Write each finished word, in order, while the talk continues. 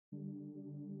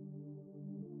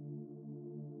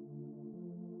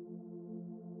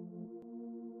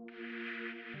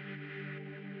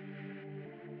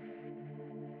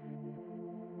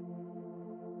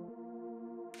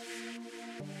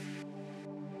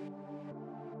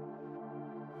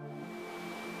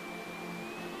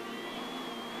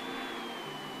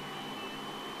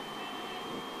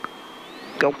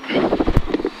Go.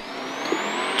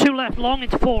 2 left long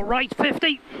into 4 right,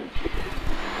 50.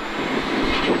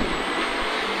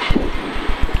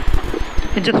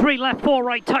 Into 3 left, 4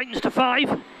 right, tightens to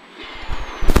 5.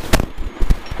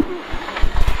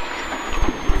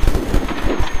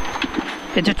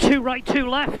 Into 2 right, 2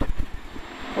 left,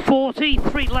 40,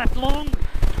 3 left long,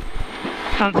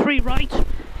 and 3 right,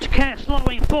 to care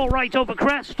slowing, 4 right over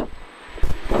crest,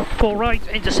 4 right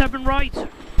into 7 right,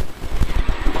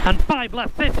 and 5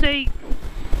 left, 50,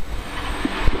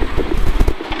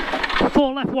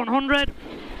 4 left, 100,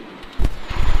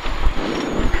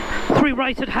 3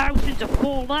 right at house into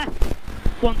 4 left,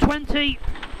 120,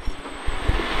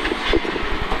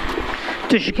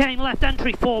 to chicane left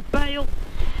entry 4 bail,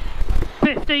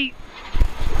 50,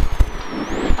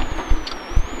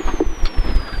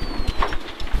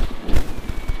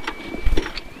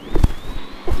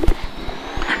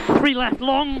 three left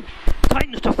long,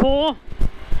 tightens to 4,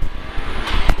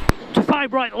 to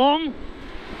 5 right long,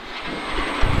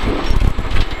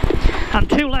 and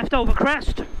 2 left over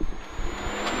crest,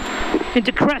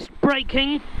 into crest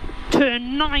braking,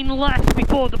 turn 9 left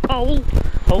before the pole,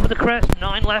 over the crest,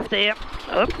 9 left here,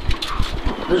 up,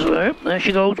 there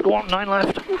she goes, go on, 9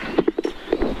 left,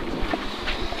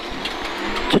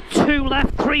 to 2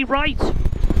 left, 3 right,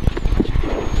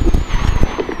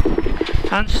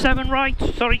 and 7 right,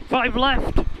 sorry, 5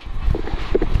 left,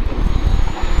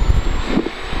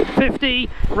 50,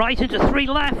 right into 3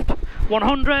 left,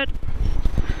 100,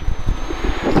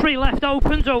 3 left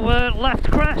opens over left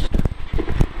crest,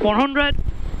 100,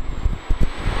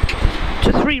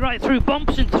 to 3 right through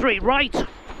bumps and 3 right,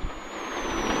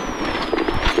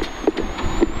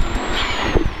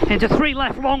 into 3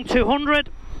 left long, 200,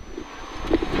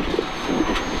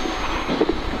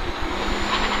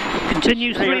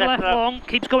 continues 3 left long,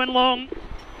 keeps going long,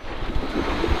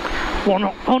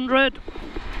 100,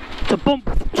 to bump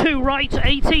 2 right,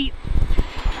 80,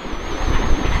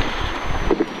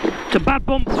 to bad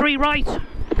bump 3 right,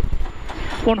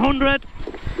 100,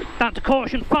 down to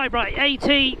caution 5 right,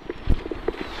 80,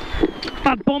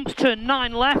 bad bumps, turn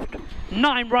 9 left,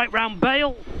 9 right round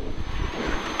bail,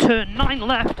 turn 9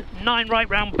 left, 9 right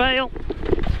round bail,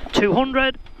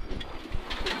 200,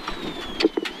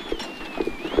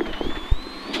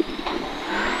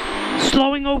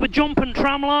 slowing over jump and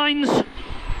tram lines,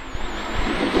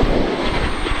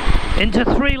 into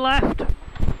 3 left,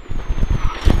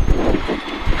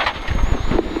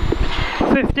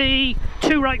 50,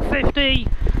 2 right 50,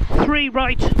 3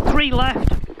 right, 3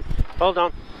 left, hold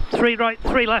on, 3 right,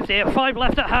 3 left here, 5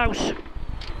 left at house,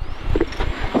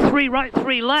 3 right,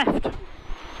 3 left,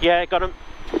 yeah, got him,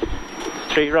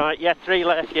 3 right, yeah, 3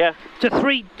 left, yeah, to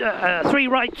 3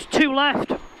 right, 2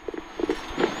 left,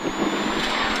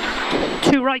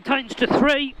 2 right tightens to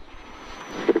 3,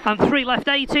 and 3 left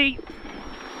 80,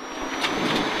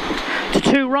 to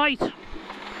 2 right,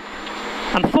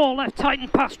 and 4 left tighten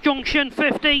past junction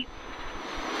 50,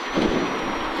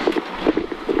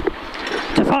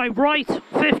 to 5 right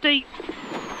 50,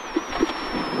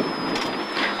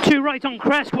 2 right on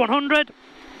crest 100,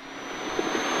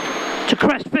 to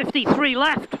crest 50, 3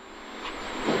 left,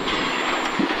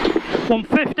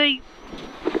 150,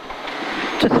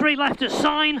 to 3 left at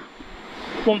sign,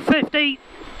 150,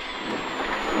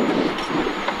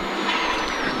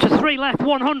 to 3 left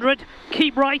 100,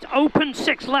 keep right, open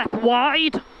 6 left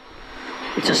wide,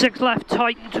 it's a 6 left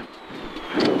tightened,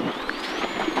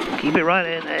 keep it right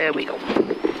in, there we go,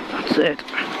 that's it,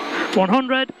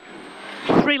 100,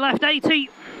 3 left 80,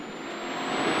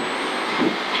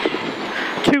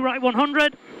 2 right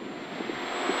 100,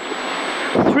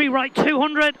 3 right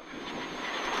 200,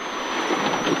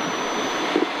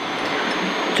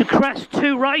 to crest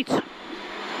 2 right,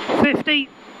 50,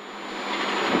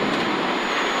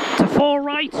 to 4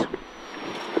 right,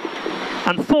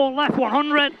 and 4 left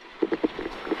 100,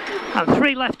 and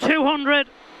 3 left 200,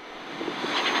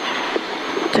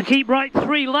 to keep right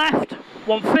 3 left,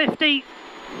 150,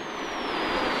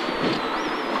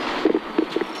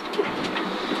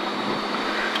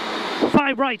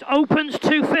 five right opens,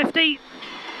 250,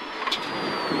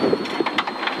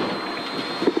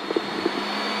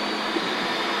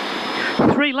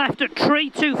 three left at tree,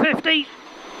 250,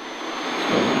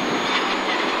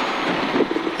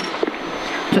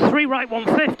 to 3 right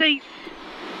 150,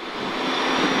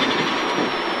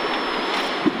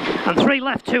 and 3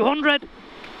 left 200,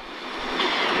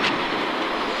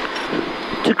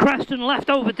 to crest and left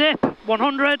over dip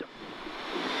 100,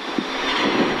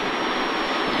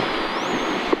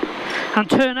 and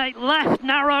turn 8 left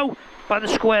narrow by the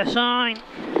square sign,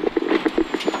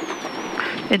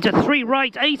 into 3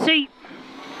 right 80,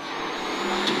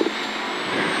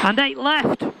 and 8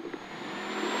 left,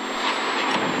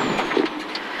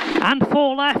 and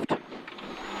 4 left,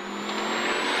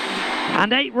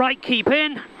 and 8 right, keep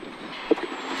in,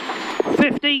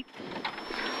 50,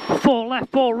 4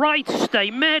 left, 4 right,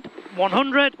 stay mid,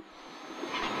 100,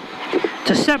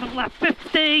 to 7 left,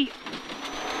 50,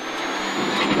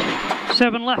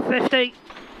 7 left, 50,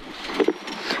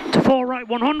 to 4 right,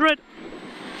 100,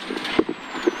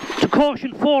 to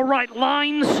caution, 4 right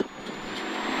lines,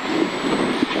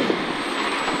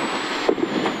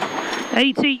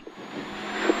 80,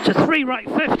 to 3 right,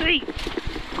 50,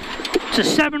 to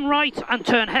 7 right and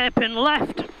turn hairpin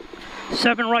left,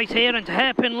 7 right here into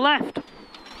hairpin left,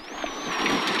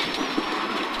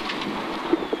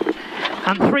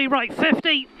 and 3 right,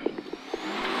 50,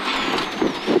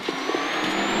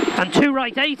 and 2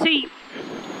 right, 80,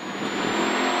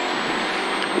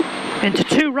 into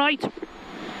 2 right,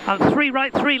 and 3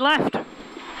 right, 3 left,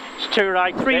 It's 2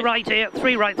 right. 3 right here,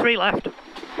 3 right, 3 left,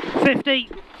 50,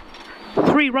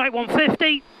 3 right,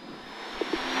 150,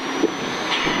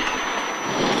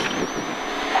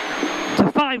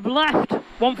 to 5 left,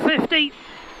 150,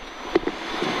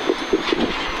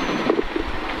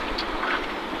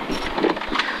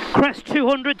 crest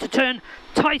 200 to turn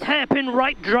tight hairpin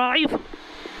right drive,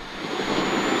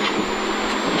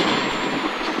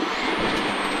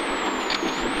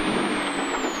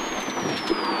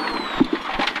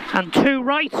 and 2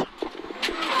 right,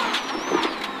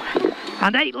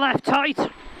 and 8 left tight,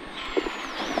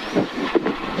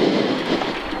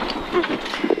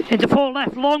 into 4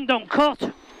 left long, don't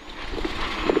cut,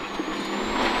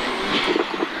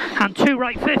 and 2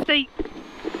 right, 50,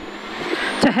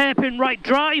 to hairpin right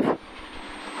drive,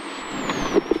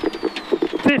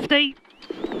 50,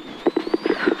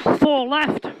 4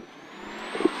 left,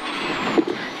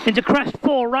 into crest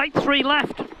 4 right, 3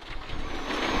 left,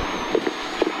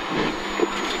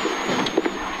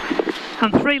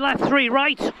 and 3 left, 3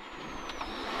 right,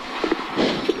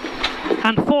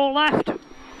 and 4 left,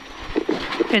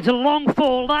 into long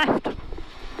 4 left,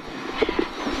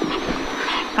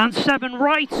 and 7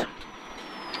 right,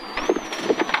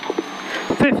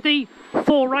 50,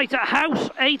 4 right at house,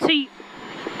 80,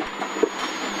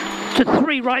 to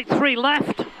 3 right, 3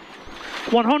 left,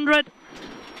 100,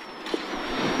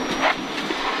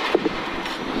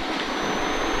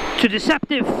 to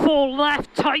deceptive 4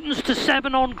 left, tightens to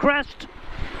 7 on crest,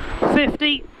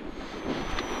 50,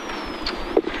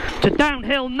 to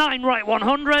downhill 9 right,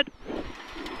 100,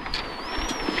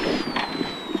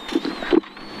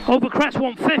 over crest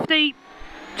 150,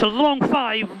 to long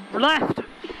 5 left,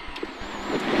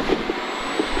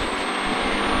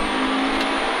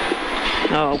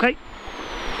 okay.